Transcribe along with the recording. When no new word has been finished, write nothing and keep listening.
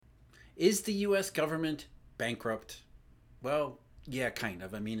Is the U.S. government bankrupt? Well, yeah, kind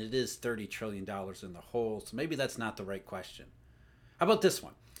of. I mean, it is $30 trillion in the hole, so maybe that's not the right question. How about this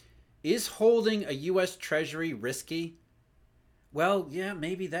one? Is holding a U.S. Treasury risky? Well, yeah,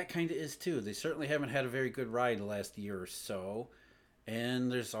 maybe that kind of is too. They certainly haven't had a very good ride the last year or so.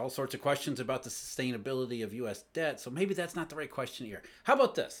 And there's all sorts of questions about the sustainability of U.S. debt, so maybe that's not the right question here. How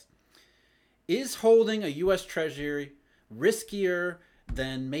about this? Is holding a U.S. Treasury riskier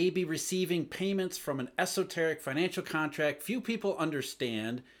than maybe receiving payments from an esoteric financial contract few people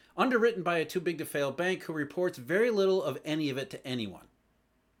understand, underwritten by a too big to fail bank who reports very little of any of it to anyone?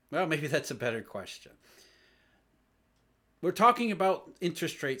 Well, maybe that's a better question. We're talking about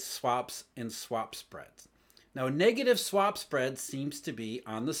interest rate swaps and swap spreads. Now, a negative swap spread seems to be,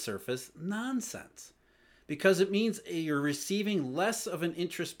 on the surface, nonsense because it means you're receiving less of an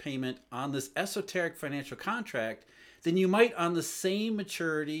interest payment on this esoteric financial contract than you might on the same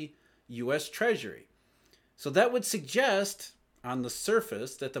maturity US Treasury. So that would suggest, on the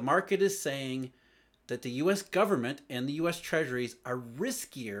surface, that the market is saying that the US government and the US Treasuries are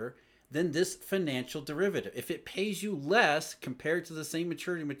riskier than this financial derivative. If it pays you less compared to the same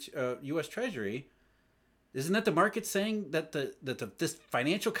maturity US Treasury, isn't that the market saying that this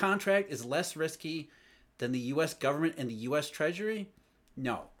financial contract is less risky than the US government and the US Treasury?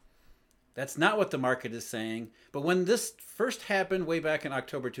 No. That's not what the market is saying. But when this first happened way back in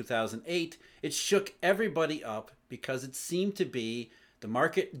October 2008, it shook everybody up because it seemed to be the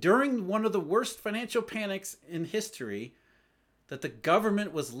market during one of the worst financial panics in history that the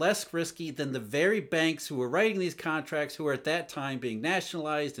government was less risky than the very banks who were writing these contracts, who were at that time being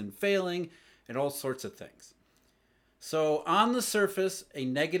nationalized and failing and all sorts of things. So on the surface, a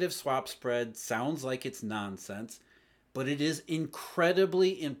negative swap spread sounds like it's nonsense, but it is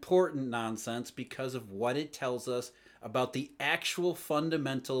incredibly important nonsense because of what it tells us about the actual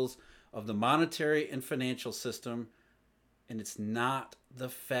fundamentals of the monetary and financial system, and it's not the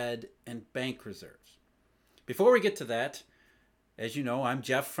Fed and bank reserves. Before we get to that, as you know, I'm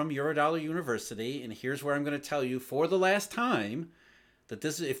Jeff from Eurodollar University, and here's where I'm going to tell you for the last time that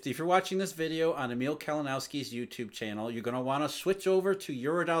if you're watching this video on Emil Kalinowski's YouTube channel, you're going to want to switch over to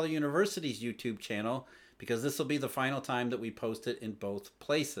Eurodollar University's YouTube channel because this will be the final time that we post it in both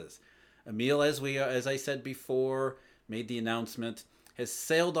places. Emil, as I said before, made the announcement, has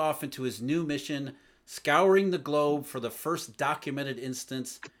sailed off into his new mission, scouring the globe for the first documented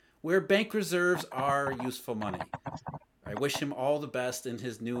instance where bank reserves are useful money. I wish him all the best in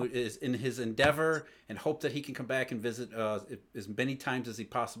his endeavor, and hope that he can come back and visit as many times as he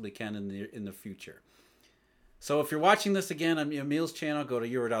possibly can in the future. So if you're watching this again on Emil's channel, go to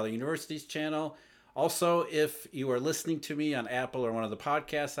Eurodollar University's channel. Also, if you are listening to me on Apple or one of the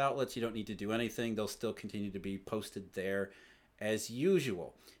podcast outlets, you don't need to do anything. They'll still continue to be posted there as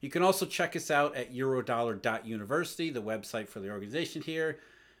usual. You can also check us out at eurodollar.university, the website for the organization here,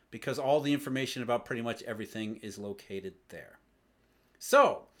 because all the information about pretty much everything is located there.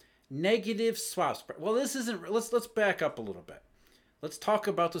 So, negative swap spread. Well, this isn't. Let's back up a little bit. Let's talk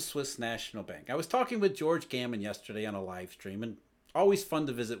about the Swiss National Bank. I was talking with George Gammon yesterday on a live stream, and always fun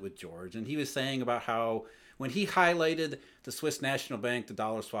to visit with George. And he was saying about how when he highlighted the Swiss National Bank, the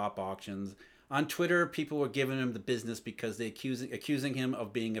dollar swap auctions, on Twitter, people were giving him the business because they accusing him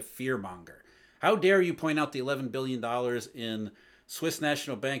of being a fearmonger. How dare you point out the $11 billion in Swiss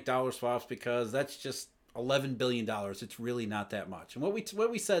National Bank dollar swaps, because that's just $11 billion. It's really not that much. And what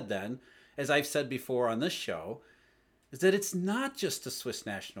we said then, as I've said before on this show, is that it's not just the Swiss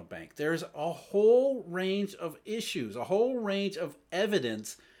National Bank. There's a whole range of issues, a whole range of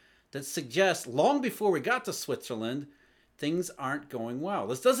evidence that suggests, long before we got to Switzerland, things aren't going well.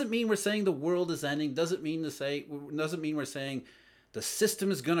 This doesn't mean we're saying the world is ending. Doesn't mean we're saying the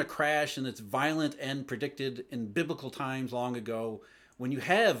system is going to crash and its violent end predicted in biblical times long ago, when you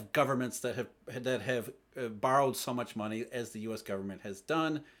have governments that have borrowed so much money as the U.S. government has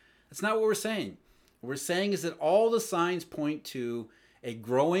done. That's not what we're saying. What we're saying is that all the signs point to a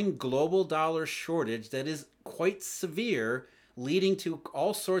growing global dollar shortage that is quite severe, leading to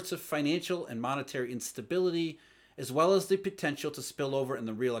all sorts of financial and monetary instability, as well as the potential to spill over in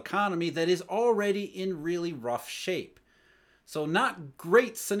the real economy that is already in really rough shape. So not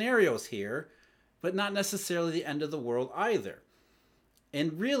great scenarios here, but not necessarily the end of the world either.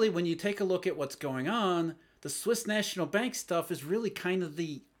 And really, when you take a look at what's going on, the Swiss National Bank stuff is really kind of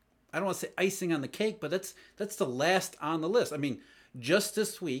the, I don't want to say icing on the cake, but that's the last on the list. I mean, just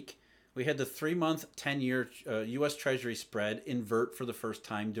this week, we had the 3-month, 10-year U.S. Treasury spread invert for the first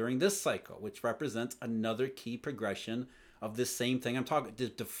time during this cycle, which represents another key progression of this same thing I'm talking, the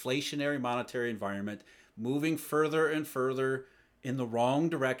deflationary monetary environment, moving further and further in the wrong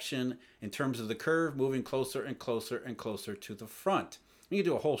direction in terms of the curve moving closer and closer and closer to the front. We can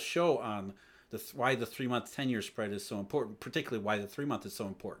do a whole show on why the 3-month 10-year spread is so important, particularly why the 3-month is so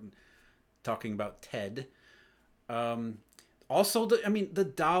important, talking about TED. Also,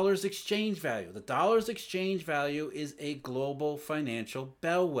 the dollar's exchange value. The dollar's exchange value is a global financial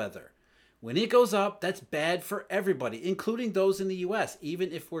bellwether. When it goes up, that's bad for everybody, including those in the US,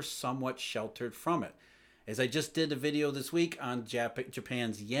 even if we're somewhat sheltered from it. As I just did a video this week on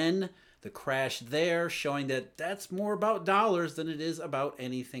Japan's yen, the crash there, showing that that's more about dollars than it is about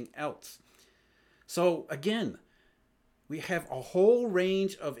anything else. So again, we have a whole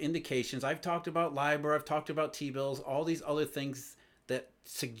range of indications. I've talked about LIBOR, I've talked about T-bills, all these other things that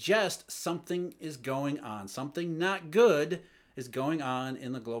suggest something is going on. Something not good is going on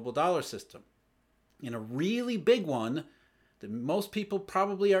in the global dollar system. And a really big one that most people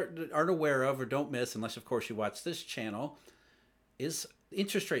probably aren't aware of or don't miss, unless of course you watch this channel, is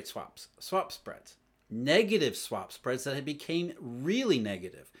interest rate swaps, swap spreads. Negative swap spreads that became really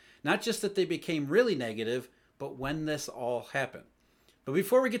negative. Not just that they became really negative, but when this all happened. But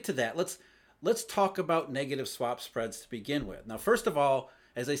before we get to that, let's talk about negative swap spreads to begin with. Now, first of all,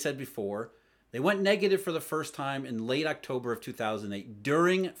 as I said before, they went negative for the first time in late October of 2008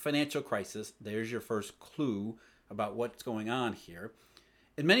 during financial crisis. There's your first clue about what's going on here.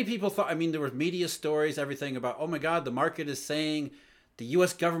 And many people thought, there were media stories, everything about, oh my God, the market is saying the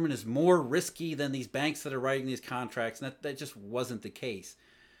U.S. government is more risky than these banks that are writing these contracts. And that just wasn't the case.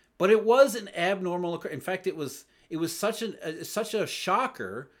 But it was an abnormal. In fact, it was such a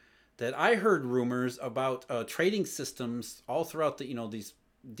shocker that I heard rumors about trading systems all throughout these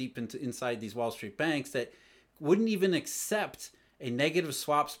deep inside these Wall Street banks that wouldn't even accept a negative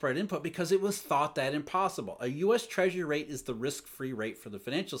swap spread input because it was thought that impossible. A U.S. Treasury rate is the risk-free rate for the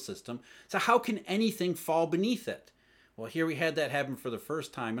financial system. So how can anything fall beneath it? Well, here we had that happen for the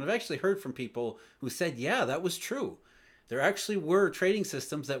first time, and I've actually heard from people who said, yeah, that was true. There actually were trading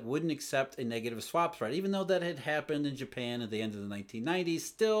systems that wouldn't accept a negative swap spread. Even though that had happened in Japan at the end of the 1990s,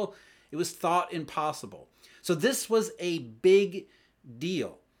 still, it was thought impossible. So this was a big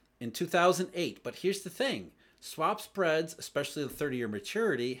deal in 2008. But here's the thing. Swap spreads, especially the 30-year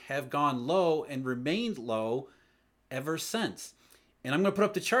maturity, have gone low and remained low ever since. And I'm going to put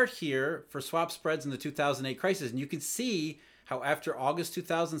up the chart here for swap spreads in the 2008 crisis. And you can see how after August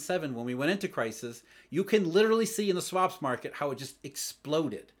 2007, when we went into crisis, you can literally see in the swaps market how it just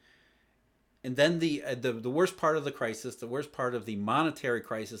exploded. And then the worst part of the crisis, the worst part of the monetary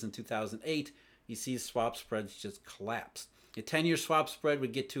crisis in 2008, you see swap spreads just collapse. A 10-year swap spread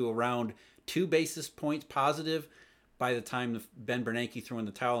would get to around 2 basis points positive by the time Ben Bernanke threw in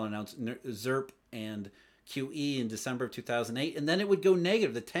the towel and announced ZIRP and QE in December of 2008. And then it would go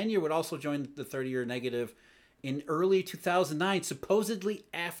negative. The 10-year would also join the 30-year negative in early 2009, supposedly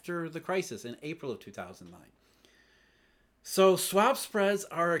after the crisis in April of 2009. So swap spreads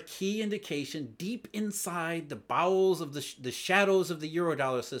are a key indication deep inside the bowels of the shadows of the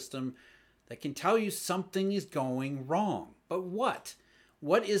Eurodollar system that can tell you something is going wrong. But what?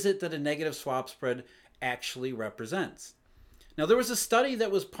 What is it that a negative swap spread actually represents? Now, there was a study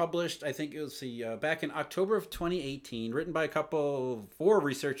that was published, I think it was back in October of 2018, written by 4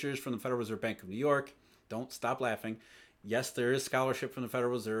 researchers from the Federal Reserve Bank of New York. Don't stop laughing. Yes, there is scholarship from the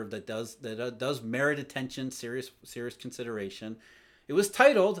Federal Reserve that does merit attention, serious consideration. It was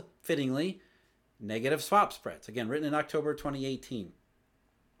titled, fittingly, Negative Swap Spreads. Again, written in October 2018.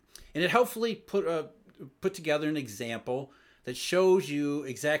 And it helpfully put together an example that shows you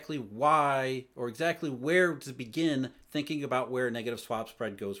exactly why or exactly where to begin thinking about where a negative swap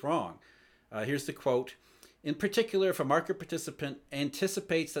spread goes wrong. Here's the quote. In particular, if a market participant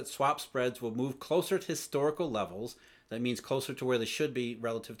anticipates that swap spreads will move closer to historical levels, that means closer to where they should be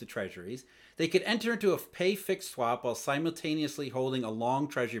relative to treasuries, they could enter into a pay-fixed swap while simultaneously holding a long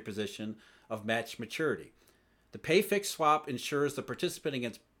treasury position of matched maturity. The pay-fixed swap ensures the participant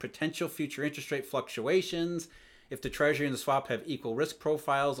against potential future interest rate fluctuations. If the treasury and the swap have equal risk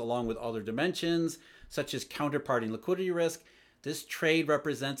profiles along with other dimensions, such as counterparty liquidity risk, this trade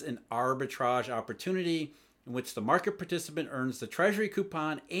represents an arbitrage opportunity in which the market participant earns the treasury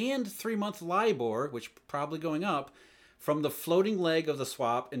coupon and 3-month LIBOR, which probably going up, from the floating leg of the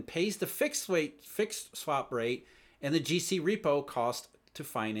swap and pays the fixed swap rate and the GC repo cost to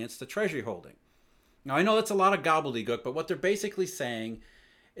finance the treasury holding. Now, I know that's a lot of gobbledygook, but what they're basically saying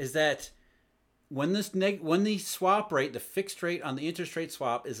is that when the swap rate, the fixed rate on the interest rate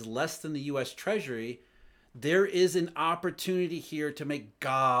swap is less than the U.S. Treasury, there is an opportunity here to make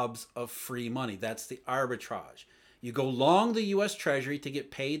gobs of free money. That's the arbitrage. You go long the U.S. Treasury to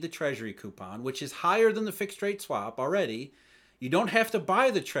get paid the Treasury coupon, which is higher than the fixed rate swap already. You don't have to buy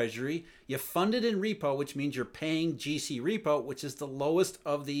the treasury. You fund it in repo, which means you're paying GC repo, which is the lowest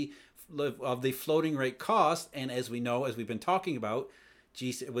of the floating rate cost. And as we know, as we've been talking about,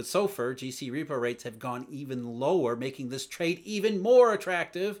 with SOFR, GC repo rates have gone even lower, making this trade even more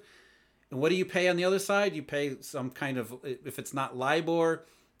attractive. And what do you pay on the other side? You pay some kind of, if it's not LIBOR,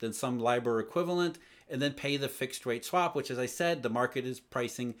 then some LIBOR equivalent, and then pay the fixed rate swap, which, as I said, the market is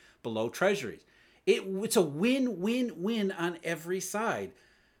pricing below treasuries. It's a win-win-win on every side.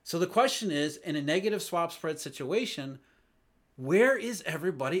 So the question is, in a negative swap spread situation, where is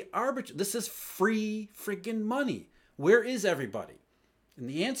everybody arbitrage? This is free freaking money. Where is everybody? And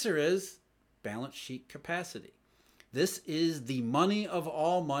the answer is balance sheet capacity. This is the money of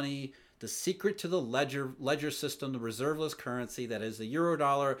all money, the secret to the ledger system, the reserveless currency that is the euro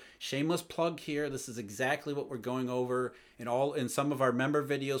dollar. Shameless plug here. This is exactly what we're going over in some of our member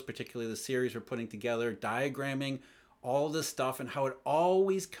videos, particularly the series we're putting together, diagramming all this stuff and how it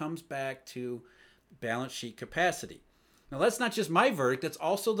always comes back to balance sheet capacity. Now, that's not just my verdict. That's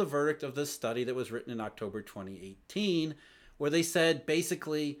also the verdict of this study that was written in October 2018, where they said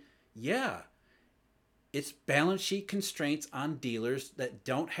basically, yeah, it's balance sheet constraints on dealers that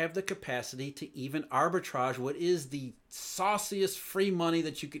don't have the capacity to even arbitrage what is the sauciest free money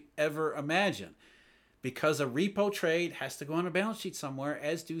that you could ever imagine. Because a repo trade has to go on a balance sheet somewhere,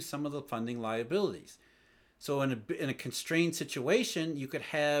 as do some of the funding liabilities. So in a constrained situation, you could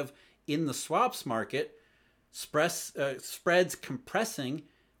have in the swaps market spreads compressing,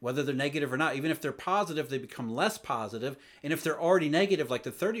 whether they're negative or not. Even if they're positive, they become less positive. And if they're already negative, like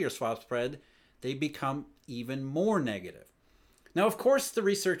the 30-year swap spread, they become even more negative. Now, of course, the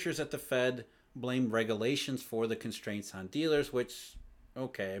researchers at the Fed blame regulations for the constraints on dealers, which,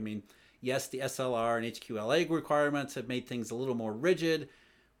 okay, I mean, yes, the SLR and HQLA requirements have made things a little more rigid,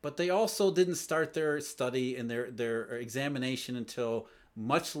 but they also didn't start their study and their examination until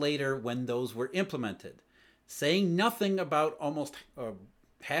much later when those were implemented, saying nothing about almost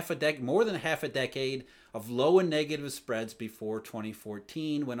more than half a decade of low and negative spreads before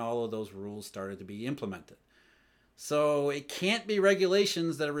 2014 when all of those rules started to be implemented. So it can't be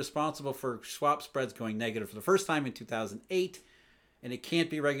regulations that are responsible for swap spreads going negative for the first time in 2008, and it can't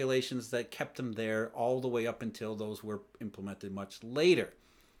be regulations that kept them there all the way up until those were implemented much later.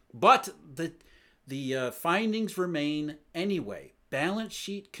 But the findings remain anyway. Balance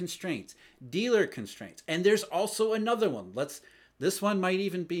sheet constraints, dealer constraints, and there's also another one. This one might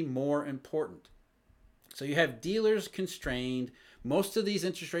even be more important. So you have dealers constrained. Most of these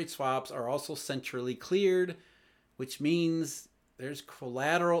interest rate swaps are also centrally cleared, which means there's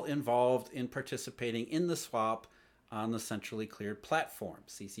collateral involved in participating in the swap on the centrally cleared platform,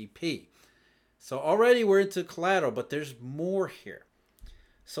 CCP. So already we're into collateral, but there's more here.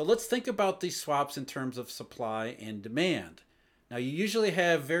 So let's think about these swaps in terms of supply and demand. Now, you usually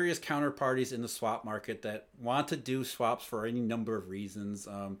have various counterparties in the swap market that want to do swaps for any number of reasons.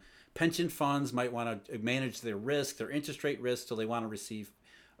 Pension funds might want to manage their risk, their interest rate risk, so they want to receive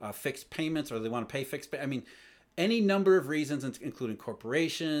fixed payments, or they want to pay fixed payments. I mean, any number of reasons, including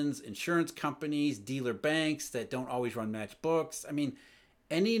corporations, insurance companies, dealer banks that don't always run match books. I mean,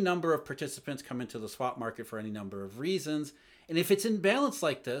 any number of participants come into the swap market for any number of reasons. And if it's in balance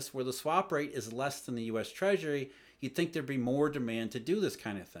like this, where the swap rate is less than the U.S. Treasury, you'd think there'd be more demand to do this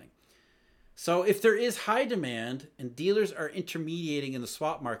kind of thing. So if there is high demand and dealers are intermediating in the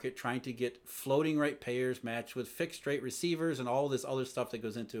swap market, trying to get floating rate payers matched with fixed rate receivers and all this other stuff that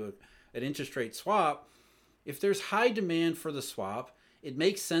goes into an interest rate swap, if there's high demand for the swap, it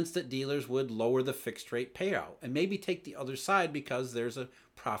makes sense that dealers would lower the fixed rate payout and maybe take the other side because there's a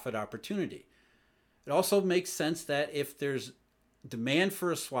profit opportunity. It also makes sense that if there's demand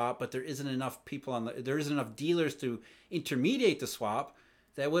for a swap, but there isn't enough there isn't enough dealers to intermediate the swap,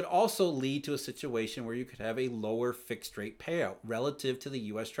 that would also lead to a situation where you could have a lower fixed rate payout relative to the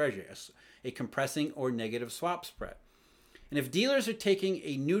U.S. Treasury, a compressing or negative swap spread. And if dealers are taking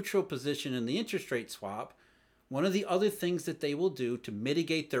a neutral position in the interest rate swap, one of the other things that they will do to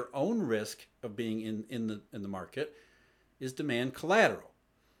mitigate their own risk of being in the market is demand collateral.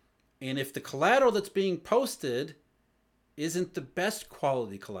 And if the collateral that's being posted isn't the best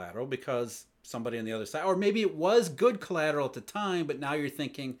quality collateral because somebody on the other side, or maybe it was good collateral at the time, but now you're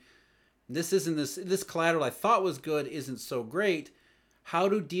thinking, this collateral I thought was good isn't so great. How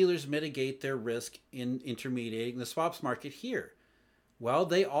do dealers mitigate their risk in intermediating the swaps market here? Well,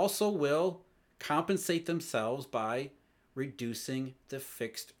 they also will compensate themselves by reducing the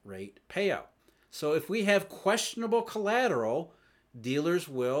fixed rate payout. So if we have questionable collateral, dealers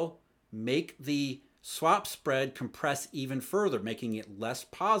will make the swap spread compress even further, making it less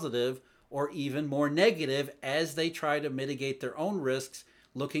positive or even more negative as they try to mitigate their own risks,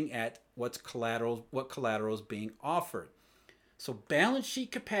 looking at what collateral is being offered. So balance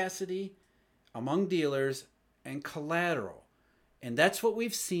sheet capacity among dealers and collateral. And that's what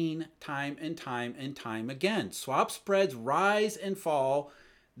we've seen time and time and time again. Swap spreads rise and fall.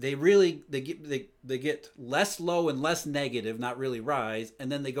 They get less low and less negative, not really rise,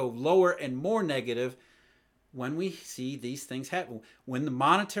 and then they go lower and more negative when we see these things happen. When the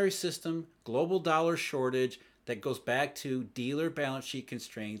monetary system, global dollar shortage, that goes back to dealer balance sheet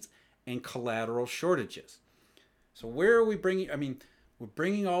constraints and collateral shortages. So where are we bringing? I mean, we're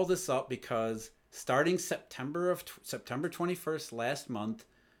bringing all this up because starting September 21st last month,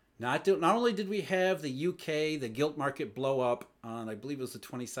 not only did we have the UK, the gilt market blow up on, I believe it was the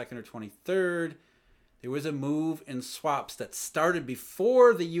 22nd or 23rd, there was a move in swaps that started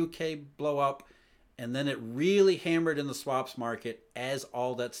before the UK blow up, and then it really hammered in the swaps market as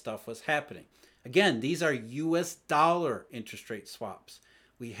all that stuff was happening. Again, these are US dollar interest rate swaps.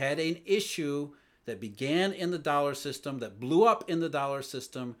 We had an issue that began in the dollar system, that blew up in the dollar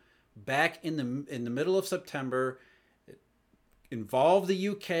system back in the middle of September. It involved the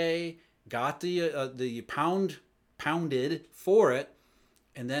UK, got the pound pounded for it,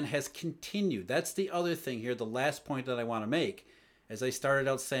 and then has continued. That's the other thing here, the last point that I want to make. As I started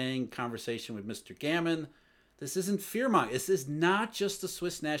out saying, conversation with Mr. Gammon, this isn't fear-mongering. This is not just the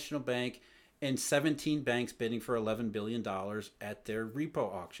Swiss National Bank and 17 banks bidding for $11 billion at their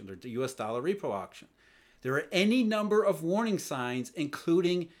repo auction, their US dollar repo auction. There are any number of warning signs,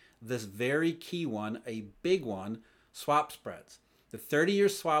 including this very key one, a big one, swap spreads. The 30-year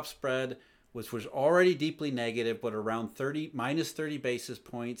swap spread, which was already deeply negative, but around minus 30 basis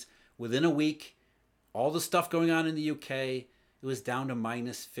points. Within a week, all the stuff going on in the UK, it was down to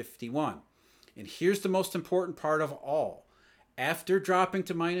minus 51. And here's the most important part of all. After dropping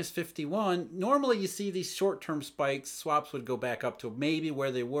to minus 51, normally you see these short-term spikes, swaps would go back up to maybe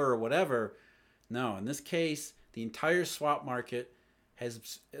where they were or whatever. No, in this case, the entire swap market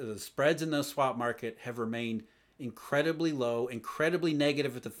the spreads in the swap market have remained incredibly low, incredibly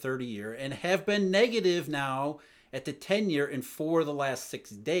negative at the 30-year, and have been negative now at the 10-year and for the last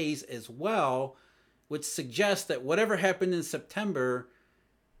 6 days as well, which suggests that whatever happened in September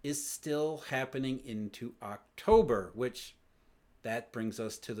is still happening into October, which that brings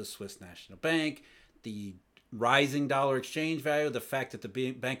us to the Swiss National Bank, the rising dollar exchange value, the fact that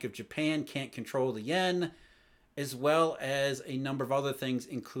the Bank of Japan can't control the yen, as well as a number of other things,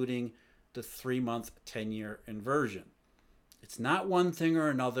 including the 3-month 10-year inversion. It's not one thing or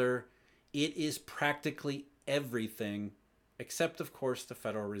another. It is practically everything, except, of course, the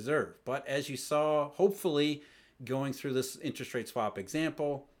Federal Reserve. But as you saw, hopefully, going through this interest rate swap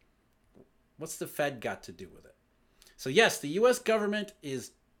example, what's the Fed got to do with it? So yes, the U.S. government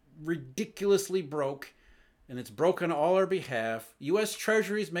is ridiculously broke, and it's broke on all our behalf. U.S.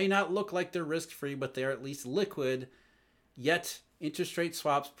 treasuries may not look like they're risk-free, but they're at least liquid. Yet, interest rate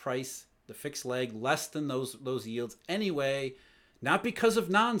swaps price the fixed leg less than those yields anyway, not because of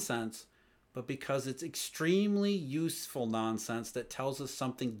nonsense, but because it's extremely useful nonsense that tells us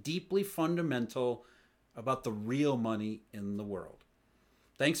something deeply fundamental about the real money in the world.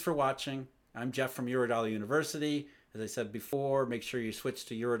 Thanks for watching. I'm Jeff from Eurodollar University. As I said before, make sure you switch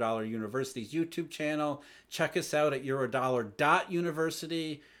to Eurodollar University's YouTube channel. Check us out at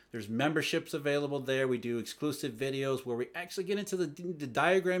eurodollar.university. There's memberships available there. We do exclusive videos where we actually get into the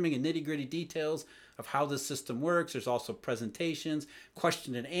diagramming and nitty-gritty details of how this system works. There's also presentations,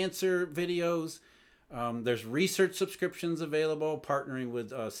 question and answer videos. There's research subscriptions available, partnering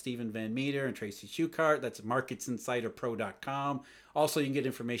with Stephen Van Meter and Tracy Schuchart. That's marketsinsiderpro.com. Also, you can get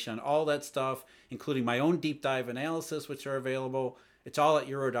information on all that stuff, including my own deep dive analysis, which are available. It's all at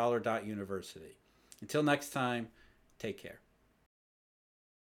eurodollar.university. Until next time, take care.